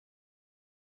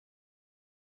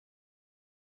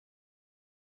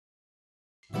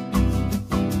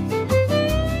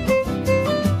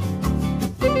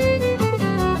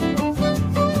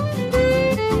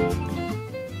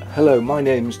Hello, my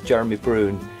name's Jeremy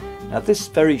Brune. Now this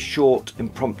very short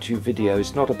impromptu video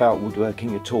is not about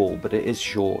woodworking at all, but it is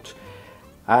short.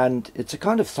 And it's a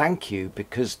kind of thank you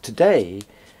because today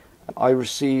I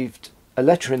received a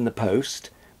letter in the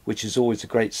post, which is always a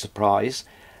great surprise,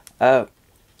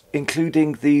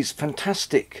 including these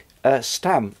fantastic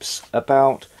stamps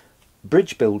about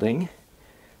bridge building,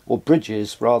 or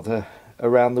bridges rather,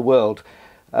 around the world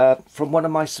from one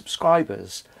of my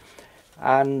subscribers.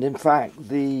 And in fact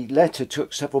the letter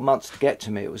took several months to get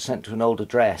to me. It was sent to an old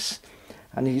address,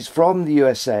 and he's from the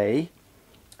USA,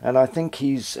 and I think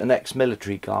he's an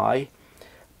ex-military guy.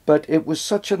 But it was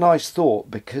such a nice thought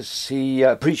because he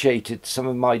appreciated some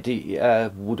of my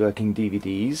woodworking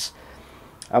DVDs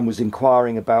and was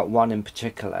inquiring about one in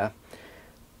particular.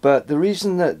 But the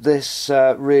reason that this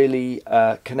really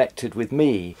connected with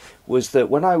me was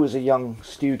that when I was a young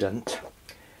student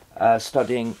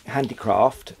studying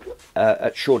handicraft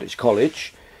at Shoreditch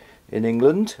College in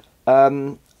England,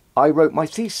 I wrote my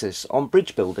thesis on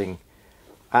bridge building,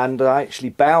 and I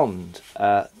actually bound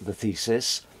the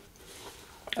thesis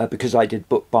because I did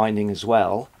bookbinding as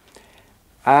well.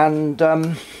 And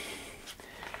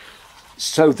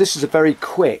so this is a very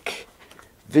quick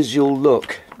visual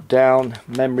look down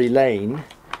memory lane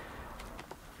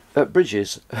at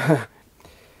bridges,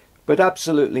 but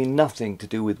absolutely nothing to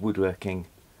do with woodworking.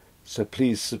 So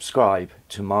please subscribe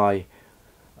to my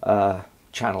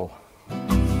channel.